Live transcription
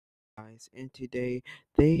guys, and today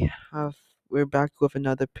they have we're back with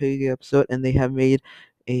another Piggy episode, and they have made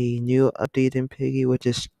a new update in Piggy, which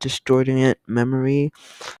is distorting it memory,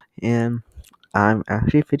 and I'm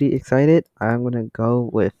actually pretty excited. I'm gonna go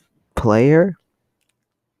with player,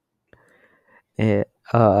 and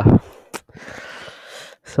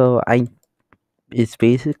so I it's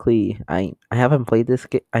basically I haven't played this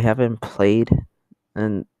game. I haven't played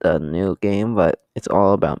in the new game, but it's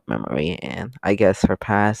all about memory and I guess her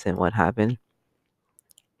past and what happened.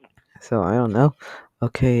 So I don't know.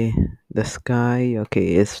 Okay, the sky.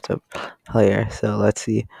 Okay, is the player. So let's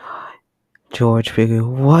see. George figure.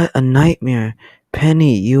 What a nightmare.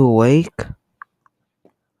 Penny, you awake?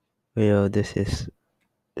 Yo, this is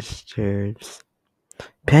disturbs.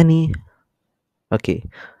 Penny. Okay,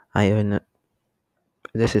 I don't.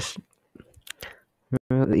 This is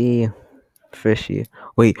really fishy.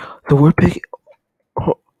 Wait, so we're picking.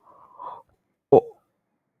 Oh, oh,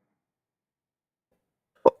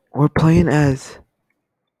 we're playing as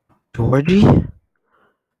Georgie.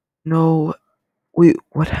 No, wait.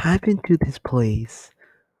 What happened to this place?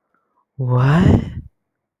 What?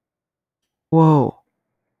 Whoa.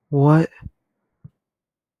 What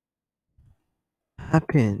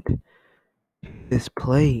happened to this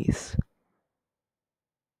place?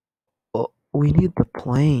 Oh, we need the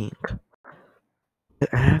plank.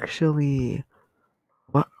 Actually,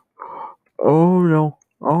 what? Oh no!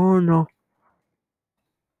 Oh no!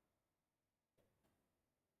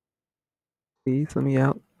 Please let me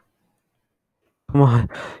out. Come on,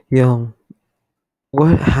 yo!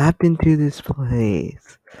 What happened to this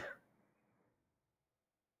place?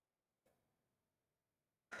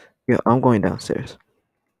 Yo, I'm going downstairs.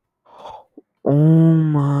 Oh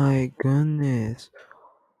my goodness!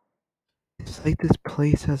 It's like this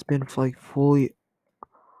place has been like fully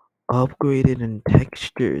upgraded and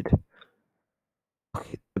textured.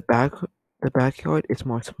 Okay, the backyard is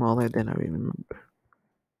more smaller than I remember.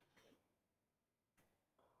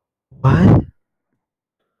 What?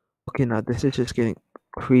 Okay, now this is just getting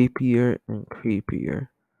creepier and creepier.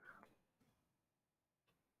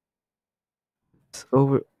 It's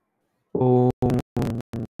over. Oh,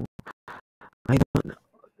 I don't know.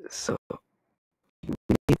 So we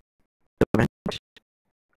need the wrench.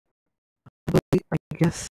 I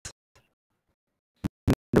guess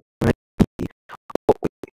the wrench. Oh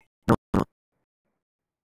wait, no, no.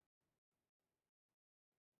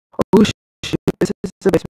 Oh shoot! This is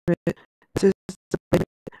the basement. This is the basement.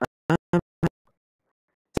 Um,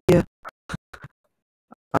 yeah,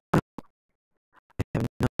 I have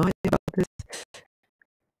no idea about this.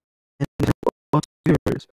 And there's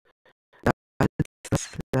upstairs. That's the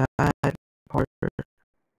sad part.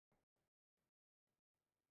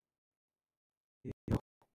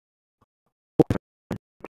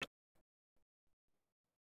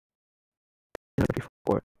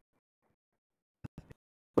 Before.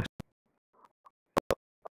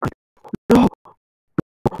 No,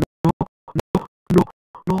 no, no,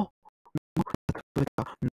 no, no,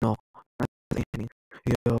 no. That's anything.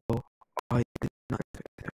 Yo, I did not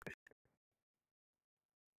expect that.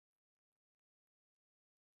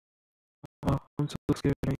 Oh, I'm so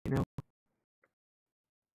scared right now.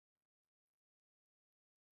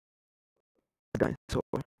 A dinosaur.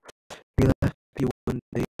 We left you when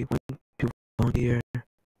they went to volunteer.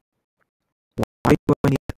 Why do I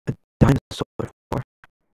need a dinosaur for?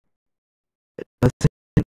 It doesn't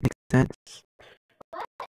make sense.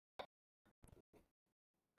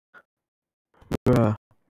 Bruh, at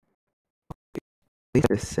least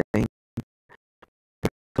the same.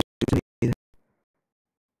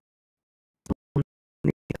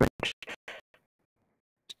 French.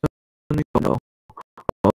 Oh no.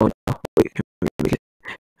 Oh no. Wait, wait,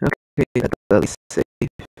 okay, that's at least safe.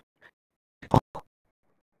 Oh,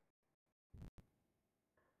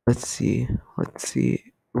 let's see. Let's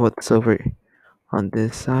see what's over on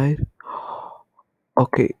this side.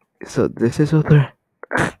 Okay, so this is what they're.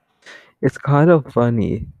 It's kind of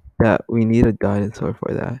funny that we need a dinosaur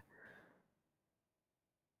for that.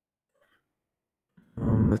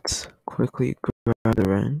 Let's quickly grab the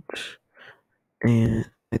wrench, and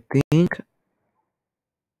I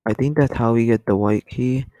think that's how we get the white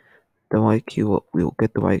key. The white key, we'll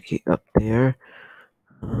get the white key up there.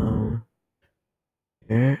 Um,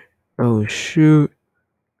 there. Oh shoot.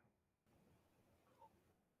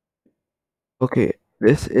 Okay,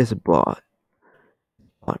 this is bot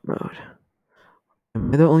mode.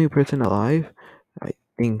 Am I the only person alive? I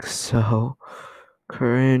think so.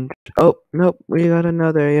 Current. Oh nope, we got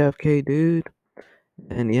another AFK dude,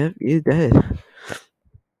 and yep, he's dead.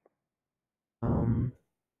 Um.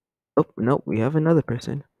 Oh nope, we have another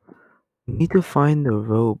person. Need to find the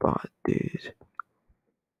robot, dude.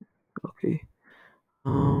 Okay.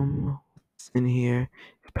 What's in here?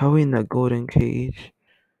 It's probably in the golden cage.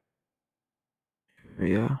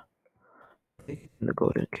 Yeah, I think it's in the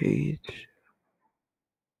golden cage.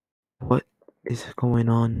 What is going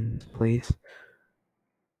on in this place?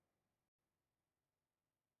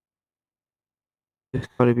 There's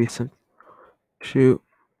gotta be some. Shoot,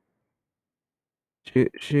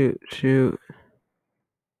 shoot, shoot, shoot.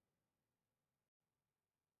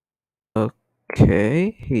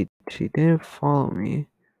 Okay, she didn't follow me.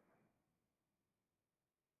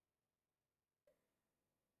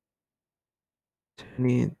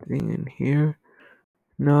 Anything in here?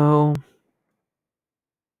 No.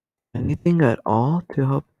 Anything at all to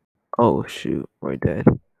help? Oh shoot, we're dead.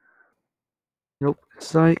 Nope.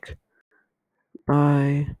 Psych.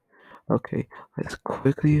 Bye. Okay, let's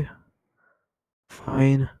quickly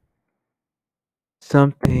find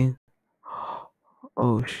something.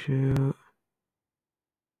 Oh shoot.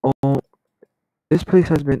 Oh, this place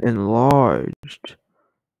has been enlarged.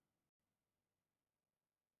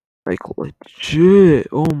 Like legit.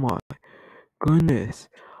 Oh my goodness.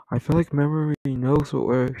 I feel like memory knows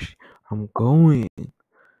where I'm going.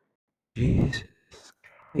 Jesus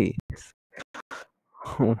Christ.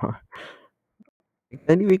 Oh my. I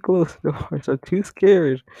can't even close the doors. I'm too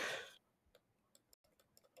scared.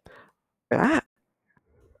 Ah,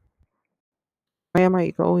 where am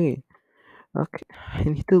I going? Okay, I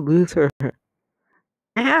need to lose her.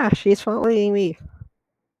 Ah, she's following me.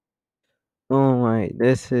 Oh my,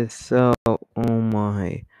 this is so. Oh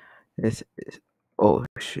my, this is. Oh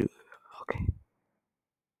shoot. Okay,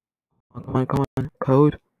 come on,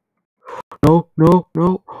 code. No, no,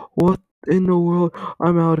 no. What in the world?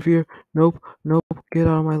 I'm out of here. Nope, nope. Get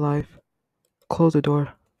out of my life. Close the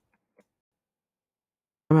door.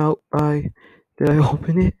 I'm out. Bye. Did I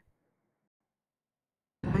open it?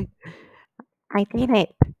 Did I did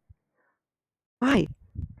it. Why?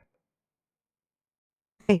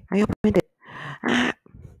 Hey, I opened it. Ah,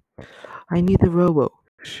 I need the robo.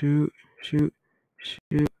 Shoot, shoot,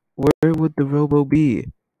 shoot. Where would the robo be?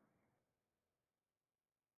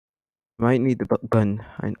 Might need the gun.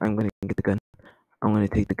 I'm gonna get the gun. I'm gonna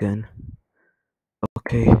take the gun.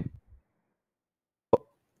 Okay.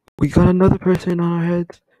 We got another person on our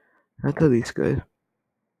heads. That's at least good.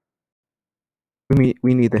 We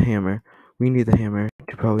need the hammer. We need the hammer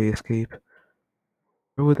to probably escape.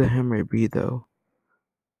 Where would the hammer be though?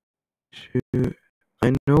 Shoot. I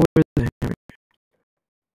know where the hammer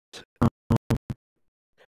is.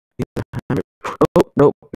 The hammer. Oh,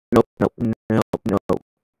 nope, nope, nope, nope, nope,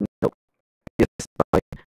 nope. Yes, bye.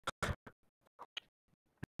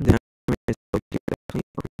 The hammer is definitely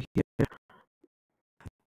over here.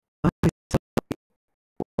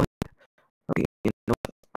 Okay, you know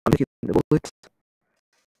what? I'm taking the bullets.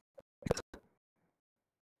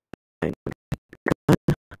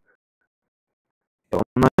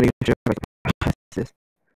 I'm not even sure if I can pass this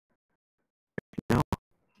now.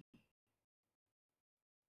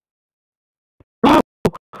 Oh,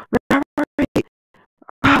 memory!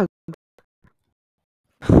 Ah!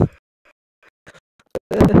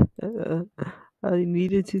 I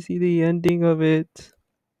needed to see the ending of it.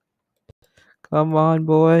 Come on,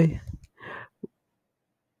 boy.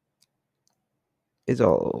 It's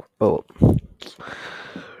all. Oh,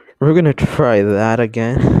 we're gonna try that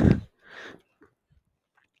again.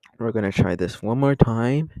 We're gonna try this one more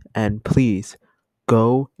time, and please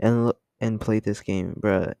go and play this game,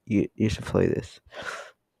 bruh. You should play this.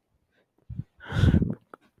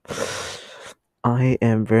 I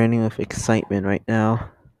am burning with excitement right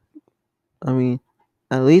now. I mean,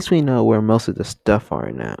 at least we know where most of the stuff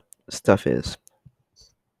are now. Stuff is.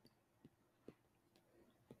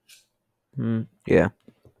 Yeah.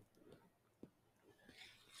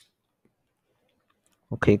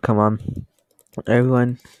 Okay, come on,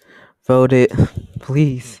 everyone, vote it,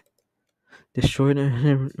 please. Destroy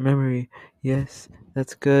the memory. Yes,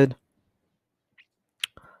 that's good.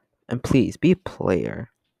 And please be a player,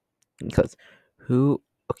 because who?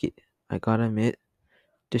 Okay, I gotta admit,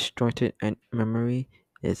 distorted and memory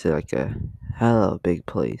is like a hella big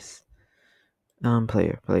place.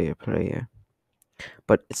 Player.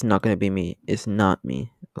 But it's not gonna be me. It's not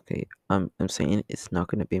me. Okay, I'm saying it's not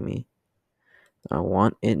gonna be me. I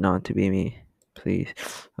want it not to be me. Please.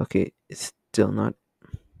 Okay, it's still not.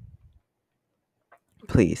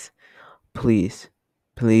 Please, please,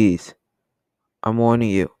 please. I'm warning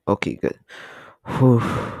you. Okay, good. Whew.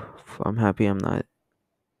 I'm happy I'm not.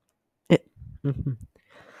 It.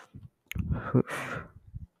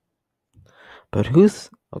 But who's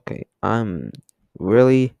okay? I'm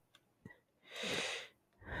really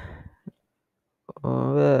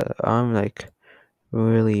I'm like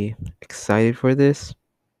really excited for this.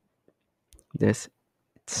 This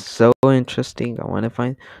it's so interesting. I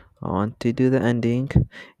want to do the ending.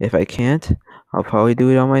 If I can't, I'll probably do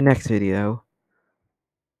it on my next video.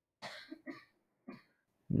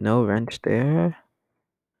 No wrench there.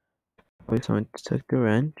 Probably someone took the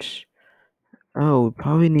wrench. Oh, we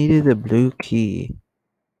probably needed the blue key.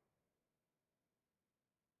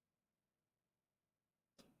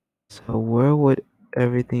 So where would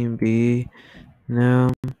everything be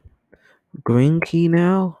now? Green key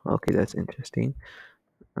now? Okay, that's interesting.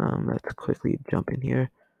 Let's quickly jump in here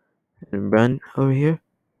and run over here.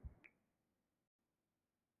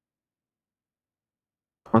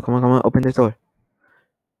 Come on, open this door.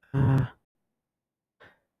 Uh,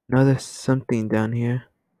 now there's something down here.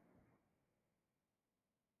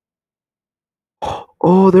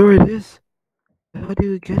 Oh, there it is. How do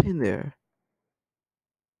you get in there?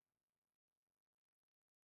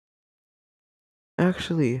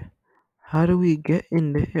 Actually, how do we get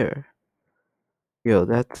in there? Yo,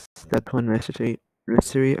 that's one mystery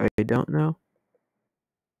I don't know.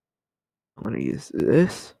 I'm gonna use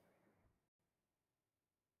this.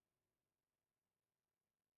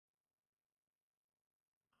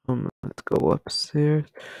 Let's go upstairs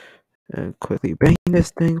and quickly bang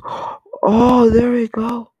this thing. Oh, there we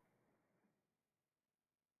go.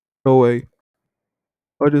 No way.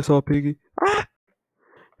 I just saw Piggy. Ah!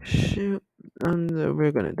 Shoot. And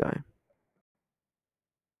we're gonna die.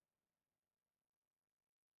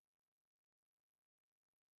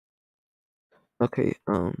 Okay,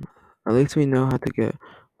 at least we know how to get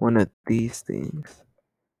one of these things.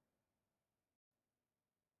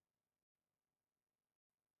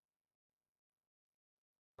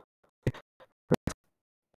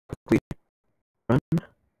 Quickly run.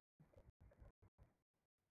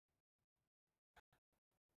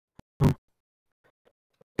 Um,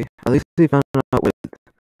 okay, at least we found out where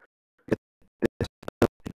this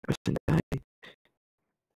person died.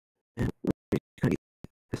 And we can eat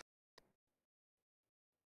this.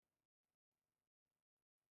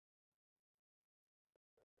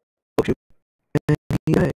 Oh shoot. And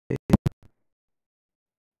he died.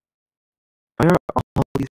 Why are all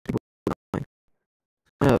these people dying?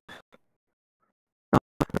 Uh,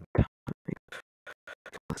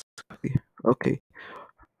 okay,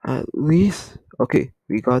 at least, okay,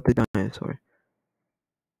 we got the dinosaur.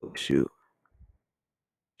 Oh, shoot.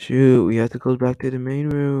 Shoot, we have to go back to the main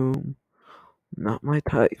room. Not my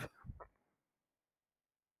type.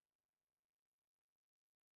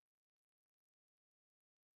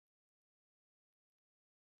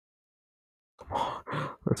 Come on,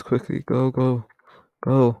 let's quickly go. Come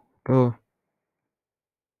on.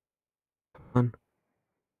 Um,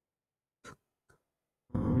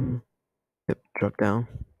 yep, drop down.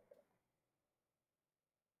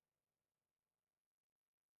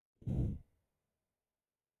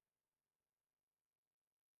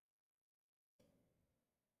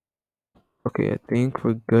 Okay, I think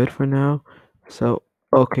we're good for now. So,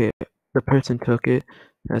 okay, the person took it.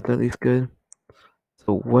 That's at least good.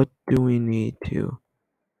 So, what do we need to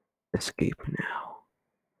escape now?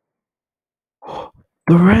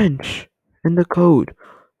 The wrench and the code.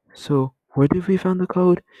 So, where did we find the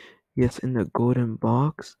code? Yes, in the golden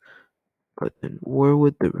box. But then, where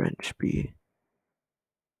would the wrench be?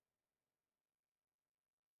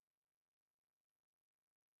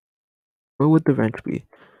 Where would the wrench be?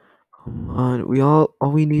 Come on,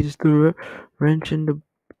 all we need is the wrench and the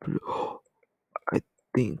blue. I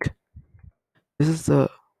think this is the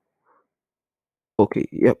okay.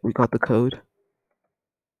 Yep, we got the code.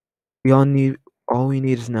 We all we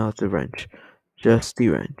need is now the wrench. Just the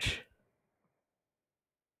wrench.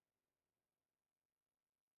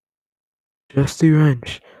 Just the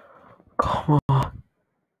wrench. Come on.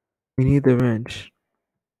 We need the wrench.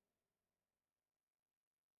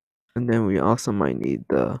 And then we also might need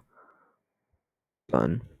the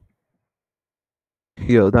gun.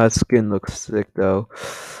 Yo, that skin looks sick though.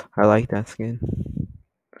 I like that skin.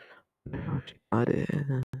 Got it.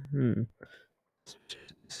 Hmm.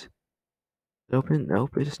 Is it open?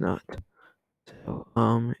 Nope, it's not. So,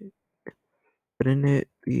 wouldn't it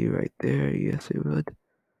be right there? Yes, it would.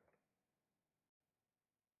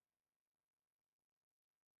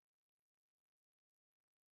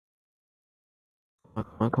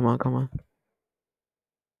 Come on.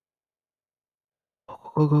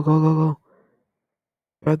 Go.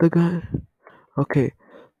 Grab the gun. Okay,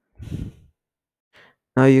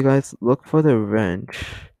 now you guys look for the wrench.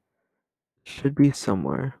 Should be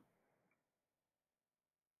somewhere.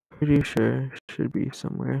 Pretty sure should be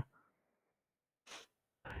somewhere.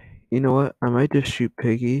 You know what? I might just shoot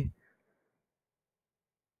Piggy.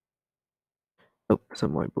 Oh,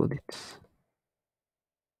 some more bullets.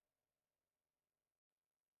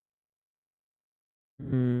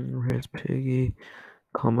 Where's Piggy?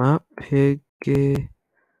 Come up, Piggy.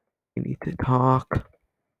 We need to talk.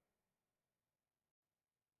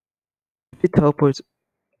 If it teleports,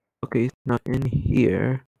 okay, it's not in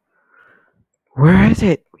here. Where is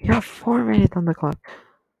it? We have 4 minutes on the clock.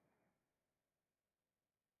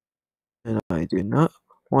 And I do not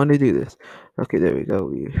want to do this. Okay, there we go.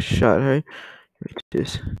 We shot her, which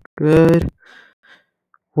is good.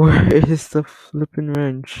 Where is the flipping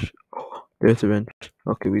wrench? Oh, there's a wrench.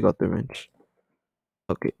 Okay, we got the wrench.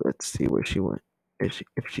 Okay, let's see where she went. If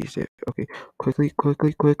she's there. Okay, quickly,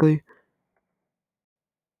 quickly, quickly.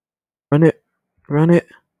 Run it. Run it.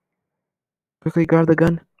 Quickly grab the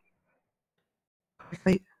gun.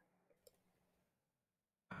 Quickly.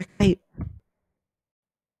 Quickly.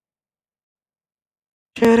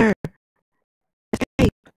 Shoot her.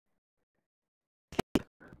 Escape.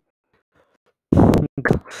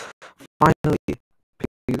 Finally.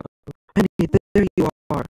 Penny, there you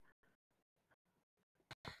are.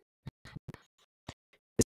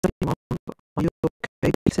 Is something wrong? Are you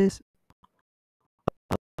okay, sis?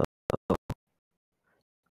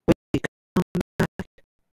 Wait, come back.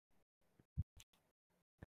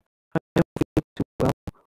 I don't feel too well.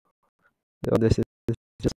 Oh, this is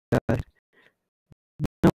just bad.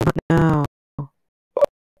 No, not now.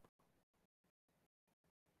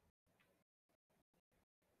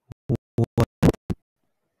 What?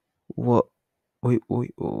 What? Wait,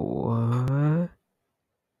 what?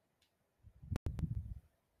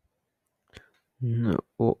 No.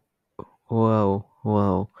 Whoa,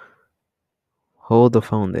 whoa. Hold the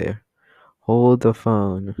phone there. Hold the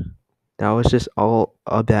phone. That was just all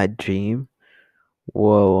a bad dream.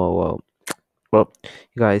 Whoa. Well,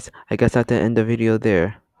 you guys, I guess that's the end of the video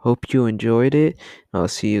there. Hope you enjoyed it. I'll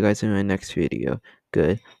see you guys in my next video.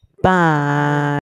 Good. Bye.